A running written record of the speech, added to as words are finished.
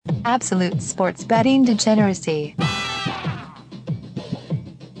Absolute sports betting degeneracy.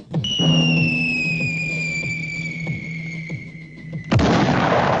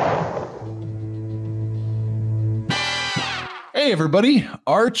 Hey everybody,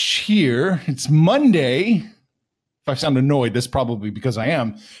 Arch here. It's Monday. If I sound annoyed, that's probably because I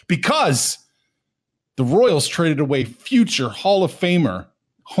am. Because the Royals traded away future Hall of Famer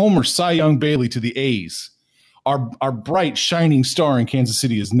Homer Cy Young Bailey to the A's. Our bright, shining star in Kansas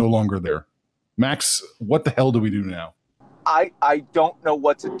City is no longer there. Max, what the hell do we do now? I don't know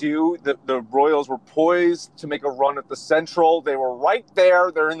what to do. The Royals were poised to make a run at the Central. They were right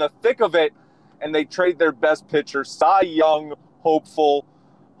there. They're in the thick of it. And they trade their best pitcher, Cy Young, hopeful.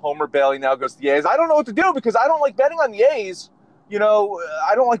 Homer Bailey now goes to the A's. I don't know what to do because I don't like betting on the A's. You know,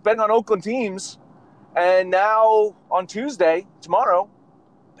 I don't like betting on Oakland teams. And now on Tuesday, tomorrow,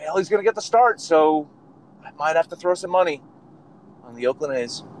 Bailey's going to get the start. So I might have to throw some money on the Oakland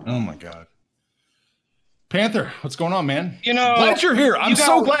A's. Oh, my God. Panther, what's going on, man? You know, glad you're here. I'm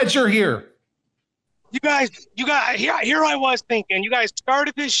so glad you're here. You guys, here I was thinking, you guys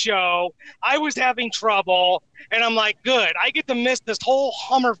started this show. I was having trouble, and I'm like, good. I get to miss this whole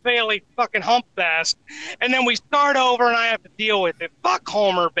Homer Bailey fucking hump fest, and then we start over, and I have to deal with it. Fuck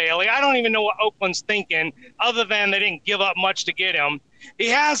Homer Bailey. I don't even know what Oakland's thinking, other than they didn't give up much to get him. He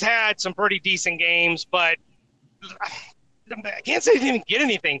has had some pretty decent games, but I can't say they didn't get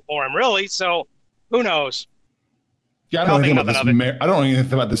anything for him, really, so who knows? Yeah, I don't know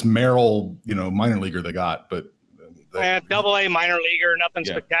anything about this Merrill, minor leaguer they got, but Double-A minor leaguer, nothing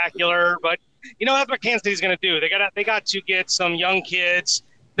spectacular, but that's what Kansas City's going to do. They got to get some young kids.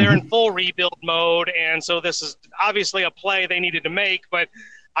 They're in full rebuild mode, and so this is obviously a play they needed to make. But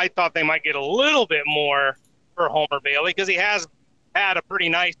I thought they might get a little bit more for Homer Bailey because he has had a pretty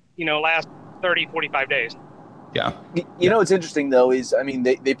nice, last 30, 45 days. Yeah. You know what's interesting though is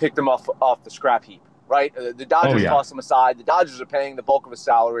they picked him off the scrap heap. Right? The Dodgers tossed him aside. The Dodgers are paying the bulk of his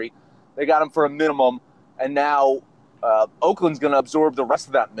salary. They got him for a minimum, and now Oakland's going to absorb the rest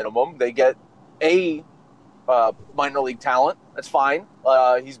of that minimum. They get a minor league talent. That's fine.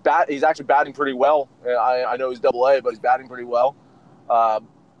 He's actually batting pretty well. I know he's Double-A, but he's batting pretty well.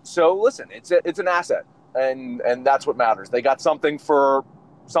 So listen, it's an asset, and that's what matters. They got something for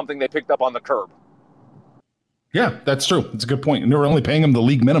something they picked up on the curb. Yeah, that's true. It's a good point. And they were only paying him the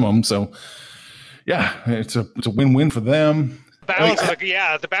league minimum, so. Yeah, it's a win-win for them. The balance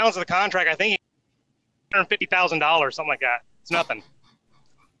of the contract, I think $150,000, something like that. It's nothing.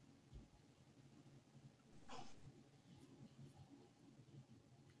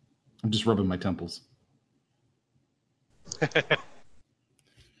 I'm just rubbing my temples.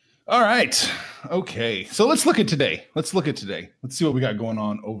 All right. Okay. So let's look at today. Let's see what we got going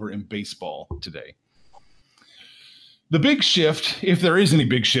on over in baseball today. The big shift, if there is any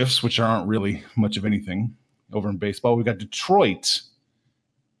big shifts, which aren't really much of anything over in baseball, we got Detroit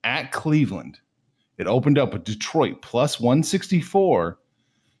at Cleveland. It opened up with Detroit plus 164,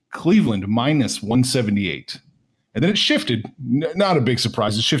 Cleveland minus 178. And then it shifted. Not a big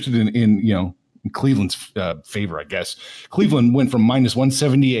surprise. It shifted in Cleveland's favor, I guess. Cleveland went from minus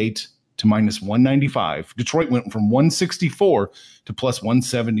 178 to minus 195. Detroit went from 164 to plus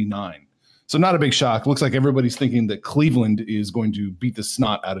 179. So not a big shock. Looks like everybody's thinking that Cleveland is going to beat the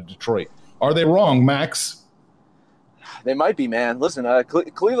snot out of Detroit. Are they wrong, Max? They might be, man. Listen,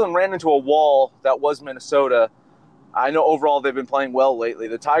 Cleveland ran into a wall that was Minnesota. I know overall they've been playing well lately.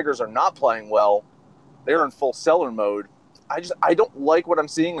 The Tigers are not playing well. They're in full seller mode. I don't like what I'm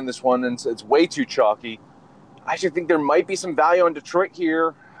seeing in this one, and it's way too chalky. I actually think there might be some value in Detroit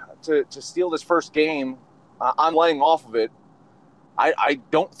here to steal this first game. I'm laying off of it. I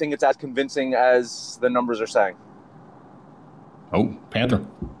don't think it's as convincing as the numbers are saying. Oh, Panther.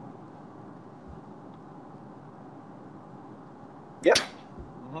 Yep.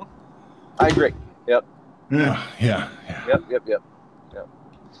 Mm-hmm. I agree. Yep. Yeah. Yep.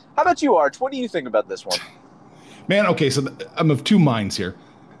 How about you, Arch? What do you think about this one? Man, okay, so I'm of two minds here.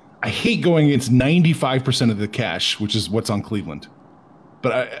 I hate going against 95% of the cash, which is what's on Cleveland.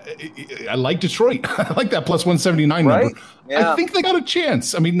 But I like Detroit. I like that plus 179 right? number. Yeah. I think they got a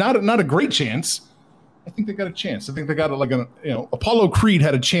chance. I mean, not a great chance. I think they got a chance. I think they got Apollo Creed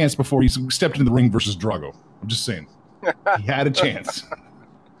had a chance before he stepped into the ring versus Drago. I'm just saying. He had a chance.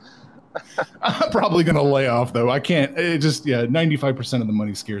 I'm probably going to lay off, though. I can't. 95% of the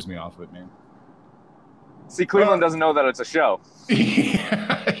money scares me off of it, man. See, Cleveland doesn't know that it's a show.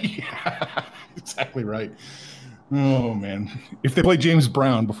 Yeah, exactly right. Oh, man. If they play James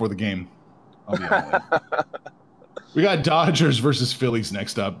Brown before the game, I'll be all right. We got Dodgers versus Phillies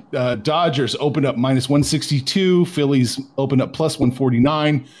next up. Dodgers opened up -162. Phillies opened up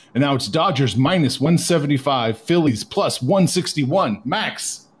 +149. And now it's Dodgers -175. Phillies +161.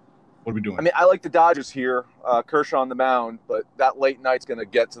 Max, what are we doing? I mean, I like the Dodgers here. Kershaw on the mound, but that late night's going to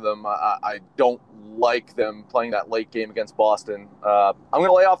get to them. I don't like them playing that late game against Boston. I'm going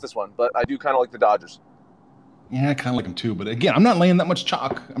to lay off this one, but I do kind of like the Dodgers. Yeah, I kind of like them too. But again, I'm not laying that much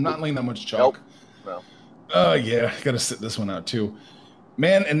chalk. Nope. No. Oh, yeah. Got to sit this one out too.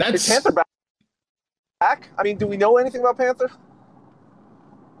 Man, and that's... Is Panther back? I mean, do we know anything about Panther?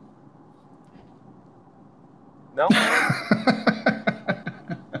 No?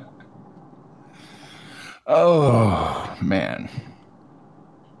 Oh, man.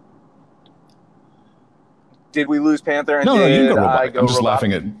 Did we lose Panther? And no, you can go robotic. I'm just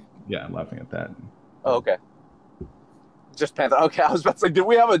robotic? laughing at that. Oh, okay. Just Panther. Okay, I was about to say, did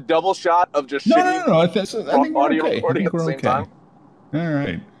we have a double shot of just No. I think audio recording at the same time? All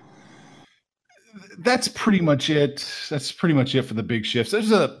right. That's pretty much it. That's pretty much it for the big shifts.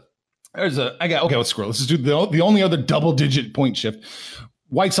 Okay, let's scroll. Let's just do the only other double-digit point shift.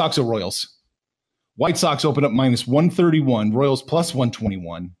 White Sox or Royals. White Sox open up -131, Royals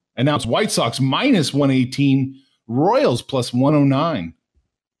 +121. And now it's White Sox -118, Royals +109.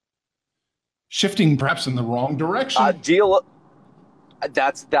 Shifting perhaps in the wrong direction. Giolito's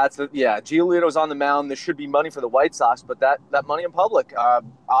on the mound. There should be money for the White Sox, but that money in public,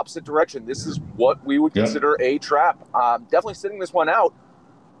 opposite direction. This is what we would consider a trap. Definitely sitting this one out.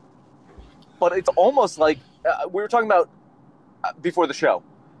 But it's almost like we were talking about before the show.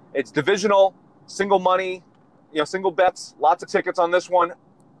 It's divisional, single money, single bets, lots of tickets on this one.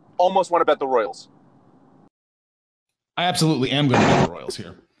 Almost want to bet the Royals. I absolutely am going to bet the Royals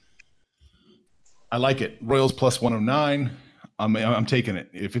here. I like it. Royals +109. I'm taking it.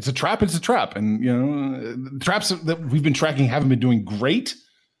 If it's a trap, it's a trap. And, the traps that we've been tracking haven't been doing great.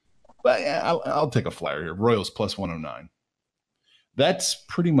 But I'll take a flyer here. Royals +109. That's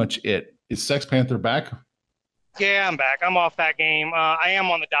pretty much it. Is Sex Panther back? Yeah, I'm back. I'm off that game. I am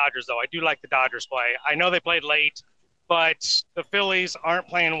on the Dodgers, though. I do like the Dodgers play. I know they played late, but the Phillies aren't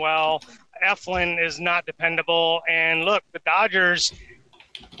playing well. Eflin is not dependable. And look, the Dodgers,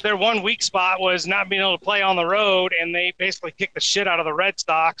 their one weak spot was not being able to play on the road, and they basically kicked the shit out of the Red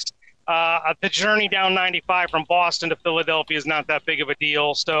Sox. The journey down 95 from Boston to Philadelphia is not that big of a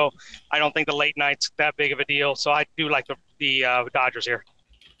deal, so I don't think the late night's that big of a deal. So I do like the Dodgers here.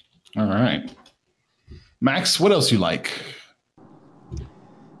 All right. Max, what else you like?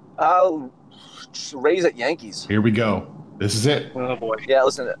 Rays at Yankees. Here we go. This is it. Oh, boy. Yeah,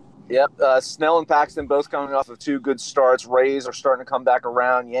 listen. Yep. Snell and Paxton both coming off of two good starts. Rays are starting to come back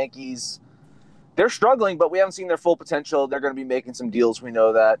around. Yankees, they're struggling, but we haven't seen their full potential. They're going to be making some deals. We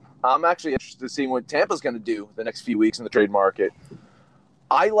know that. I'm actually interested in seeing what Tampa's going to do the next few weeks in the trade market.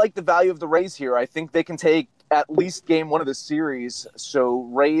 I like the value of the Rays here. I think they can take at least game one of the series. So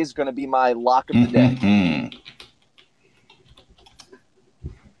Rays going to be my lock of the day.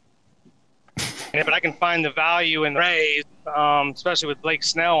 Yeah, but I can find the value in the Rays, especially with Blake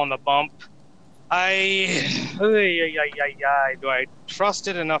Snell on the bump. Do I trust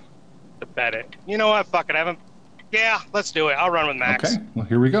it enough to bet it? You know what? Fuck it. Let's do it. I'll run with Max. Okay. Well,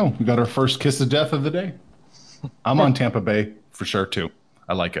 here we go. We got our first kiss of death of the day. I'm on Tampa Bay for sure, too.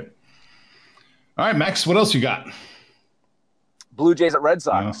 I like it. All right, Max, what else you got? Blue Jays at Red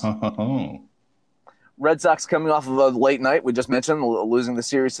Sox. Red Sox coming off of a late night. We just mentioned losing the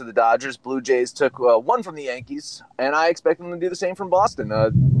series to the Dodgers. Blue Jays took one from the Yankees, and I expect them to do the same from Boston.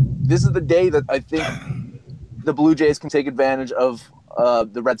 This is the day that I think the Blue Jays can take advantage of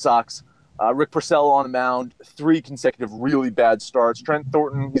the Red Sox. Rick Porcello on the mound, 3 consecutive really bad starts. Trent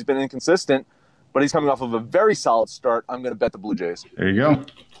Thornton, he's been inconsistent, but he's coming off of a very solid start. I'm going to bet the Blue Jays. There you go.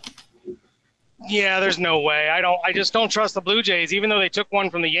 Yeah, there's no way. I just don't trust the Blue Jays. Even though they took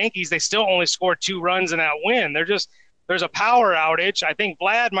one from the Yankees, they still only scored 2 runs in that win. There's a power outage. I think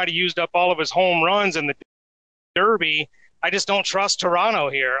Vlad might have used up all of his home runs in the Derby. I just don't trust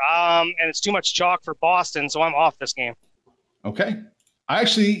Toronto here. And it's too much chalk for Boston, so I'm off this game. Okay.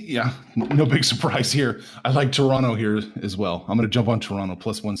 No big surprise here. I like Toronto here as well. I'm going to jump on Toronto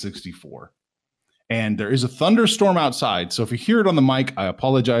 +164. And there is a thunderstorm outside. So if you hear it on the mic, I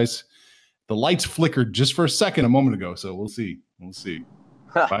apologize. The lights flickered just for a second a moment ago, so we'll see.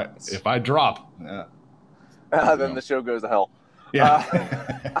 If I drop, then the show goes to hell. Yeah.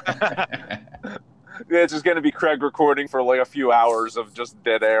 It's just going to be Craig recording for like a few hours of just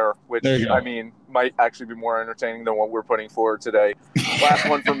dead air, which, I mean, might actually be more entertaining than what we're putting forward today. Last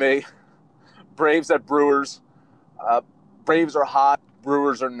one for me. Braves at Brewers. Braves are hot.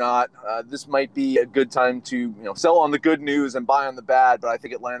 Brewers are not. This might be a good time to sell on the good news and buy on the bad, but I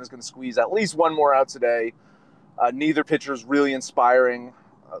think Atlanta's going to squeeze at least one more out today. Neither pitcher is really inspiring.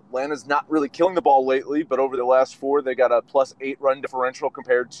 Atlanta's not really killing the ball lately, but over the last 4, they got a +8 run differential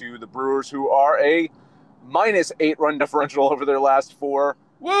compared to the Brewers, who are a -8 run differential over their last 4.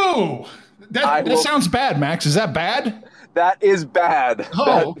 Whoa! That sounds bad, Max. Is that bad? That is bad.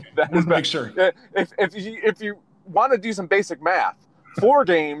 Oh, that is bad. Make sure. If you want to do some basic math, 4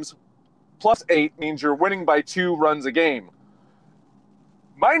 games +8 means you're winning by 2 runs a game.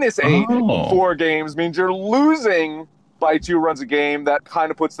 -8, 4 games means you're losing by 2 runs a game. That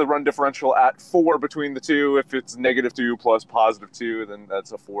kind of puts the run differential at 4 between the two. If it's -2 plus +2, then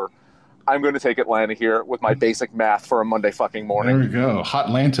that's a 4. I'm going to take Atlanta here with my basic math for a Monday fucking morning. There we go. Hot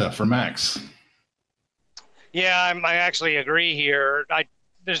Atlanta for Max. Yeah, I actually agree here.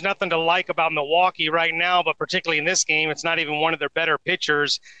 There's nothing to like about Milwaukee right now, but particularly in this game, it's not even one of their better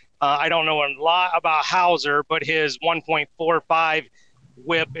pitchers. I don't know a lot about Hauser, but his 1.45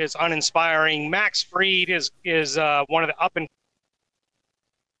 whip is uninspiring. Max Fried is one of the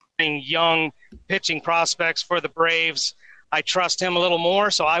up-and-coming young pitching prospects for the Braves. I trust him a little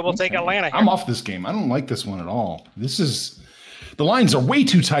more, so I will take Atlanta here. I'm off this game. I don't like this one at all. The lines are way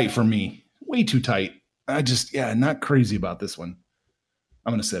too tight for me. Way too tight. Not crazy about this one.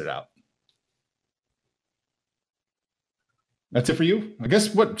 I'm going to sit it out. That's it for you? I guess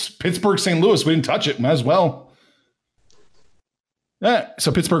Pittsburgh, St. Louis, we didn't touch it. Might as well.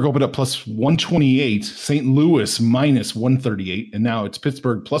 So Pittsburgh opened up +128, St. Louis -138, and now it's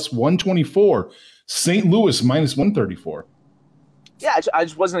Pittsburgh +124, St. Louis -134. Yeah, I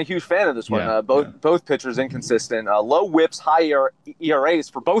just wasn't a huge fan of this one. Both pitchers inconsistent. Low whips, high ERAs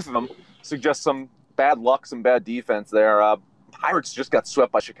for both of them suggest some bad luck, some bad defense there. Pirates just got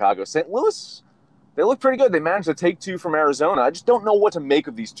swept by Chicago. St. Louis, they look pretty good. They managed to take 2 from Arizona. I just don't know what to make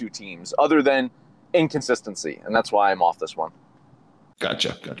of these 2 teams other than inconsistency, and that's why I'm off this one.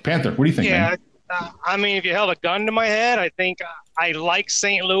 Gotcha. Panther, what do you think, man? I mean, if you held a gun to my head, I think I like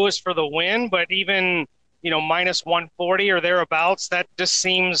St. Louis for the win, but even -140 or thereabouts, that just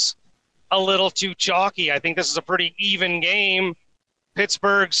seems a little too chalky. I think this is a pretty even game.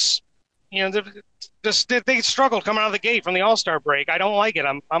 Pittsburgh's, they struggled coming out of the gate from the All-Star break. I don't like it.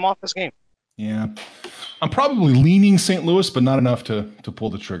 I'm off this game. Yeah. I'm probably leaning St. Louis, but not enough to pull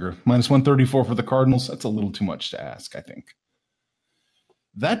the trigger. -134 for the Cardinals. That's a little too much to ask, I think.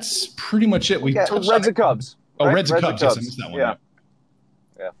 That's pretty much it. Reds and Cubs. Oh, right? Reds and Cubs. Yes, I missed that one. Yeah.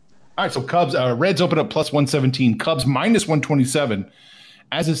 All right, so Cubs, Reds open up +117, Cubs -127.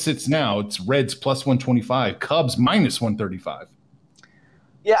 As it sits now, it's Reds +125, Cubs -135.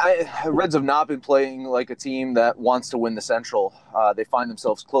 Yeah, Reds have not been playing like a team that wants to win the Central. They find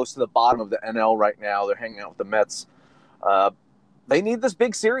themselves close to the bottom of the NL right now. They're hanging out with the Mets. They need this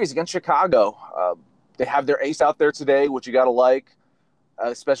big series against Chicago. They have their ace out there today, which you got to like,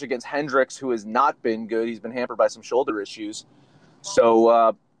 especially against Hendricks, who has not been good. He's been hampered by some shoulder issues.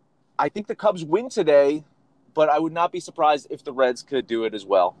 So I think the Cubs win today, but I would not be surprised if the Reds could do it as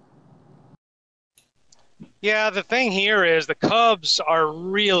well. Yeah, the thing here is the Cubs are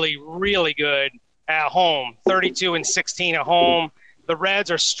really, really good at home, 32-16 at home. The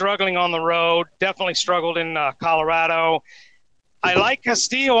Reds are struggling on the road, definitely struggled in Colorado. I like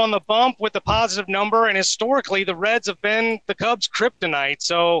Castillo on the bump with the positive number, and historically the Reds have been the Cubs' kryptonite.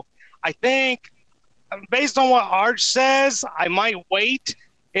 So I think, based on what Arch says, I might wait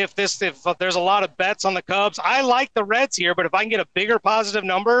if there's a lot of bets on the Cubs. I like the Reds here, but if I can get a bigger positive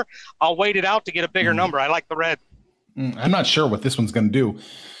number, I'll wait it out to get a bigger number. I like the Reds. I'm not sure what this one's going to do.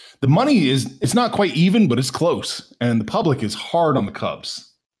 The money it's not quite even, but it's close, and the public is hard on the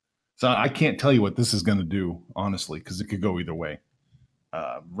Cubs. So I can't tell you what this is going to do, honestly, because it could go either way.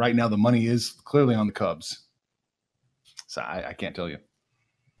 Right now, the money is clearly on the Cubs. So I can't tell you.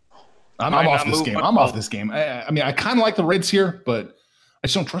 I'm off this game. I'm off this game. I mean, I kind of like the Reds here, but I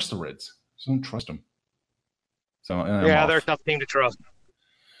just don't trust the Reds. I just don't trust them. So they're a tough team to trust.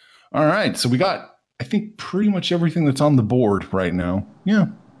 All right, so we got, I think, pretty much everything that's on the board right now. Yeah,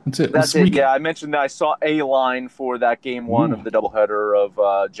 that's it. That's it. Yeah, I mentioned that I saw a line for that game one of the doubleheader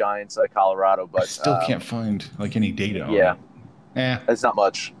of Giants at Colorado, but I still can't find any data on it. Yeah, it's not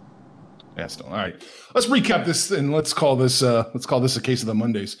much. Yeah, still. All right, let's recap this and let's call this a case of the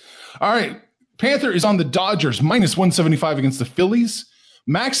Mondays. All right, Panther is on the Dodgers -175 against the Phillies.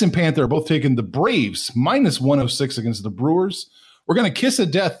 Max and Panther are both taking the Braves -106 against the Brewers. We're going to kiss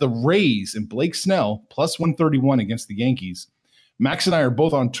of death the Rays and Blake Snell +131 against the Yankees. Max and I are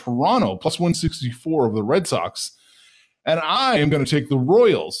both on Toronto +164 over the Red Sox. And I am going to take the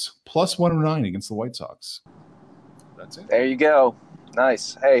Royals +109 against the White Sox. That's it. There you go.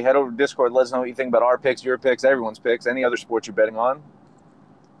 Nice. Hey, head over to Discord. Let us know what you think about our picks, your picks, everyone's picks, any other sports you're betting on.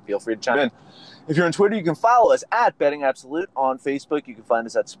 Feel free to chime in. If you're on Twitter, you can follow us at Betting Absolute. On Facebook, you can find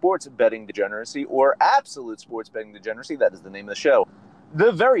us at Sports Betting Degeneracy or Absolute Sports Betting Degeneracy. That is the name of the show.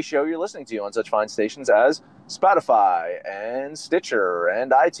 The very show you're listening to on such fine stations as Spotify and Stitcher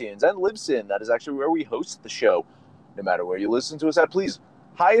and iTunes and Libsyn. That is actually where we host the show. No matter where you listen to us at, please,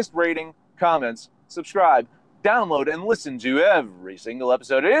 highest rating, comments, subscribe, download, and listen to every single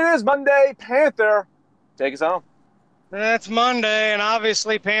episode. It is Monday. Panther, take us home. It's Monday, and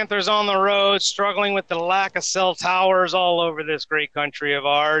obviously Panthers on the road, struggling with the lack of cell towers all over this great country of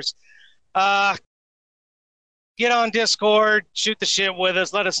ours. Get on Discord, shoot the shit with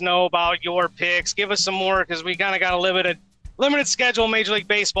us, let us know about your picks. Give us some more, because we kind of got a limited schedule Major League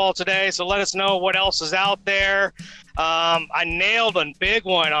Baseball today, so let us know what else is out there. I nailed a big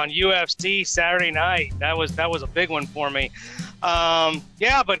one on UFC Saturday night. That was a big one for me. But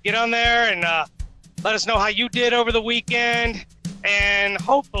get on there and let us know how you did over the weekend, and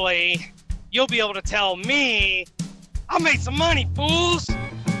hopefully you'll be able to tell me I made some money, fools.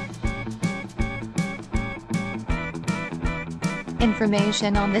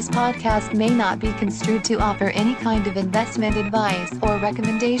 Information on this podcast may not be construed to offer any kind of investment advice or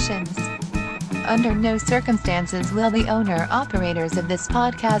recommendations. Under no circumstances will the owner-operators of this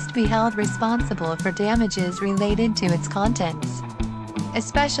podcast be held responsible for damages related to its contents.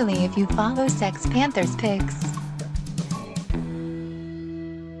 Especially if you follow Sex Panthers picks.